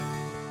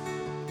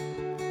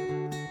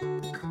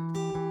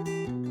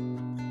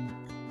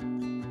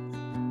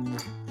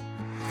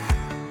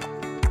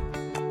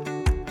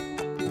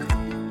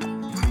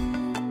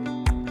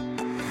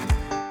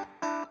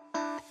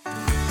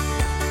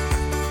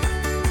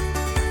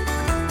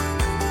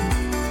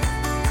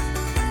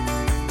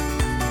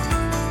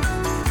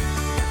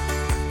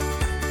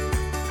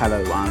Hello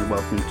and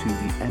welcome to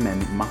the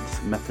MM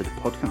Maths Method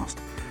podcast.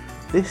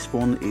 This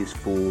one is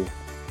for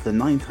the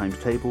 9 times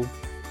table,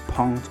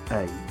 part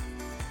A.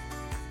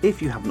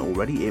 If you haven't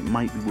already, it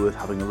might be worth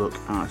having a look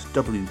at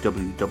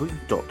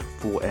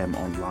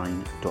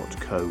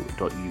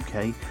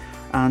www.4monline.co.uk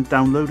and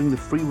downloading the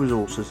free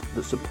resources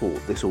that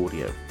support this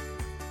audio.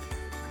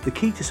 The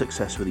key to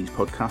success with these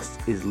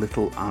podcasts is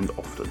little and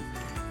often.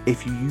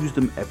 If you use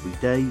them every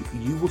day,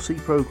 you will see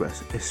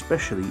progress,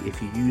 especially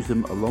if you use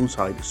them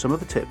alongside some of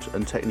the tips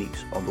and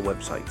techniques on the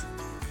website.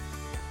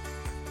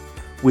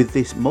 With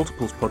this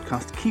multiples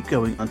podcast, keep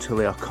going until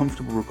they are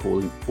comfortable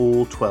recalling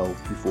all 12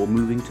 before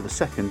moving to the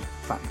second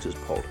factors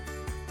pod.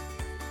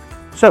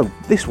 So,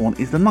 this one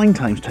is the 9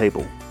 times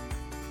table.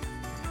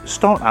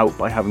 Start out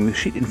by having the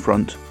sheet in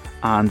front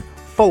and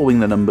following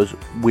the numbers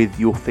with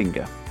your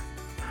finger.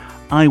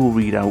 I will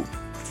read out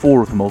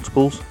 4 of the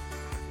multiples,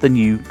 then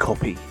you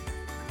copy.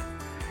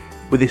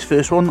 With this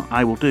first one,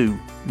 I will do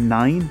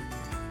 9,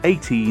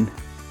 18,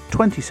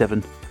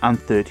 27 and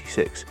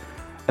 36,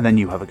 and then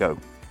you have a go. Do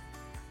you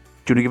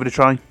want to give it a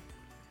try?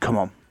 Come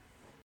on.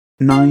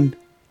 9,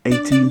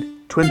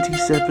 18,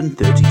 27,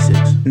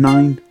 36.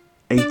 9,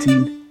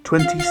 18,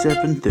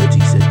 27,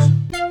 36.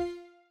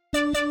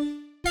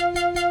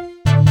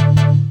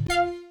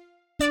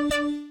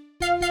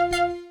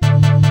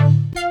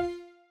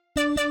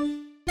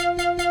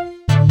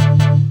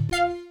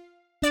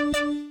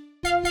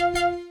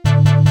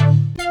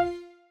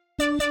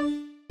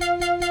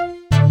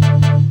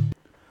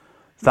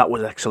 That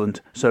was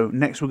excellent. So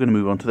next we're going to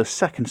move on to the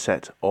second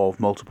set of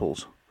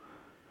multiples.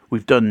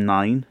 We've done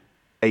 9,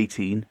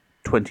 18,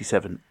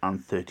 27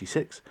 and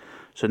 36.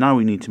 So now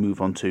we need to move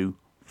on to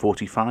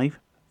 45,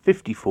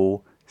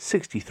 54,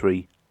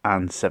 63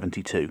 and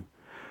 72.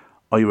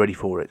 Are you ready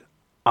for it?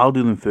 I'll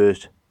do them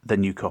first,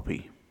 then you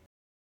copy.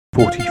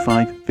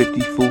 45,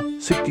 54,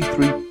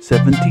 63,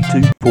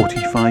 72.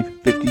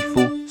 45,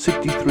 54,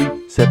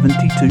 63,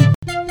 72.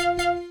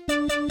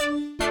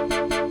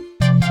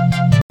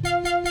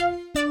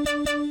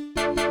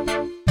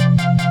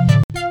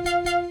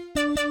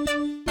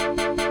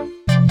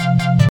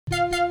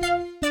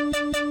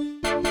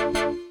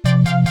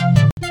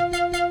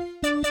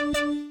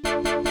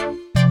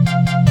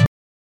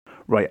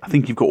 Right, I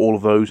think you've got all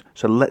of those,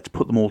 so let's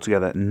put them all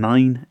together.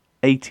 9,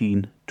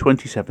 18,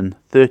 27,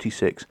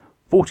 36,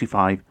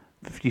 45,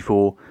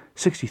 54,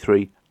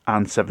 63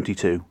 and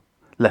 72.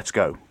 Let's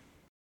go.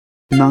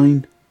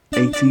 9,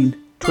 18,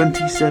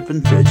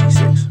 27,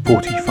 36,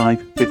 45,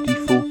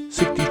 54,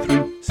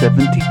 63,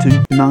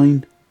 72.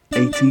 9,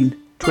 18,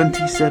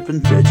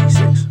 27,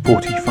 36,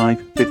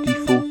 45,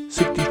 54,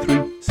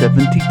 63,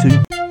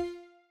 72.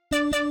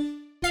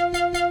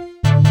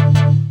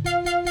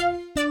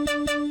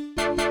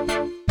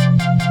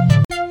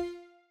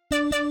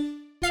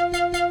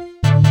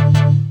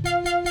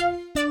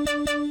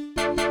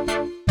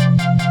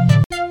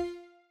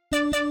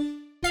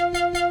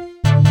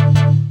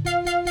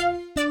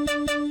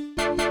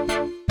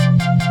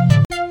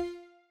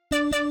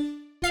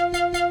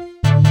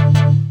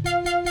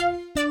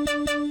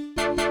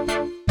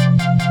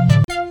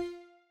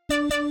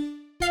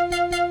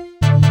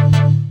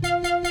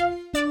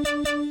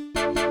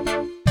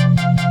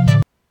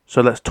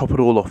 So let's top it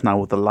all off now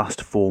with the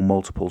last 4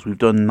 multiples. We've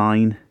done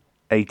 9,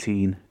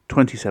 18,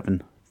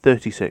 27,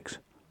 36,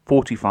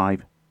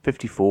 45,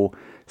 54,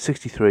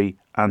 63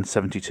 and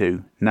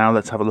 72. Now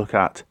let's have a look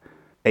at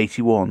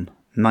 81,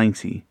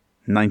 90,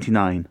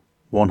 99,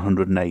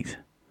 108.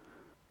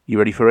 You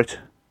ready for it?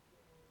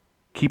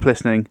 Keep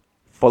listening,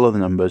 follow the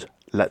numbers,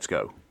 let's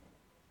go.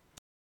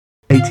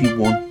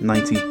 81,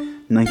 90,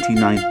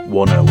 99,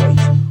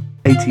 108.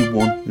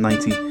 81,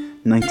 90,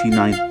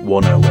 99,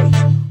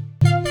 108.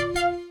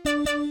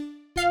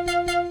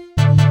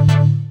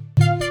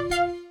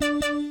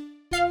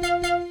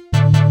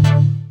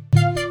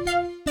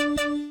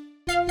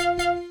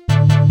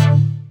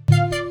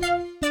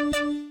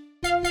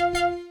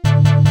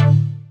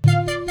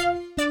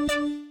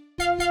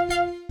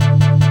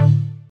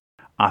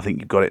 I think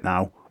you've got it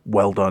now.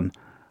 Well done.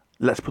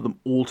 Let's put them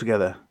all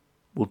together.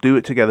 We'll do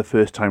it together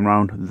first time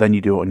round, then you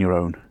do it on your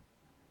own.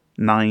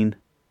 9,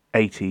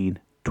 18,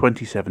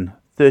 27,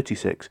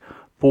 36,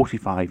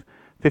 45,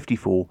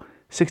 54,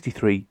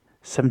 63,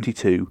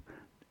 72,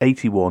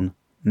 81,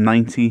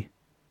 90,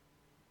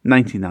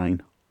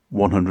 99,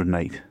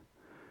 108. Do you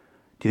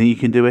think you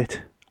can do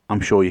it? I'm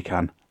sure you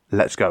can.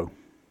 Let's go.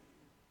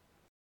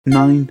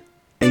 9,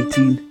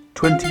 18,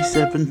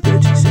 27,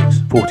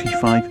 36,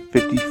 45,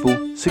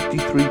 54,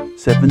 63,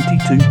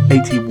 72,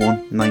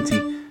 81,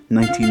 90,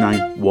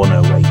 99,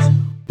 108.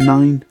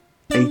 9,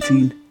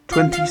 18,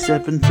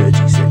 27,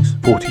 36,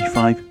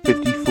 45,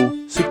 54,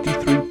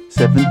 63,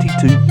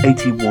 72,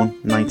 81,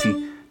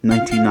 90,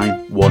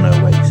 99,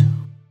 108.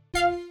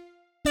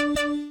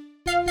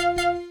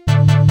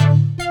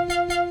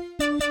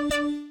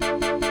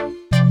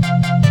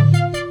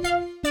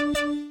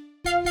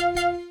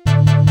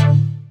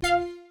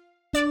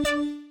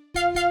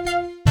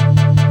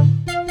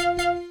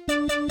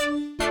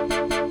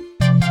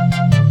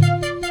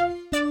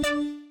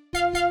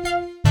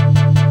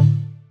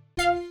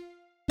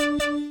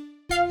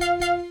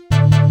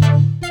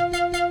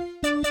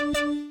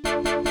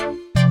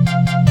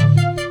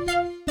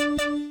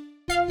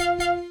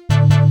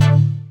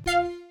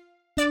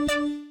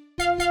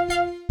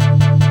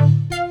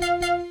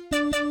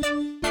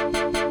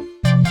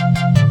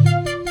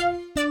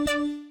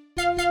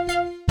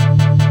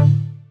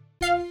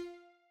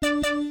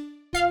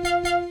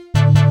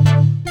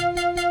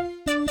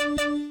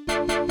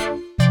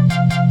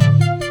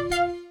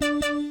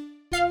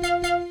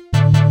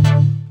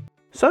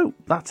 So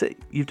that's it.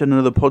 You've done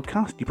another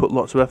podcast. You put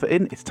lots of effort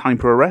in. It's time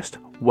for a rest.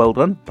 Well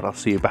done, but I'll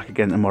see you back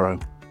again tomorrow.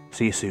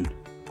 See you soon.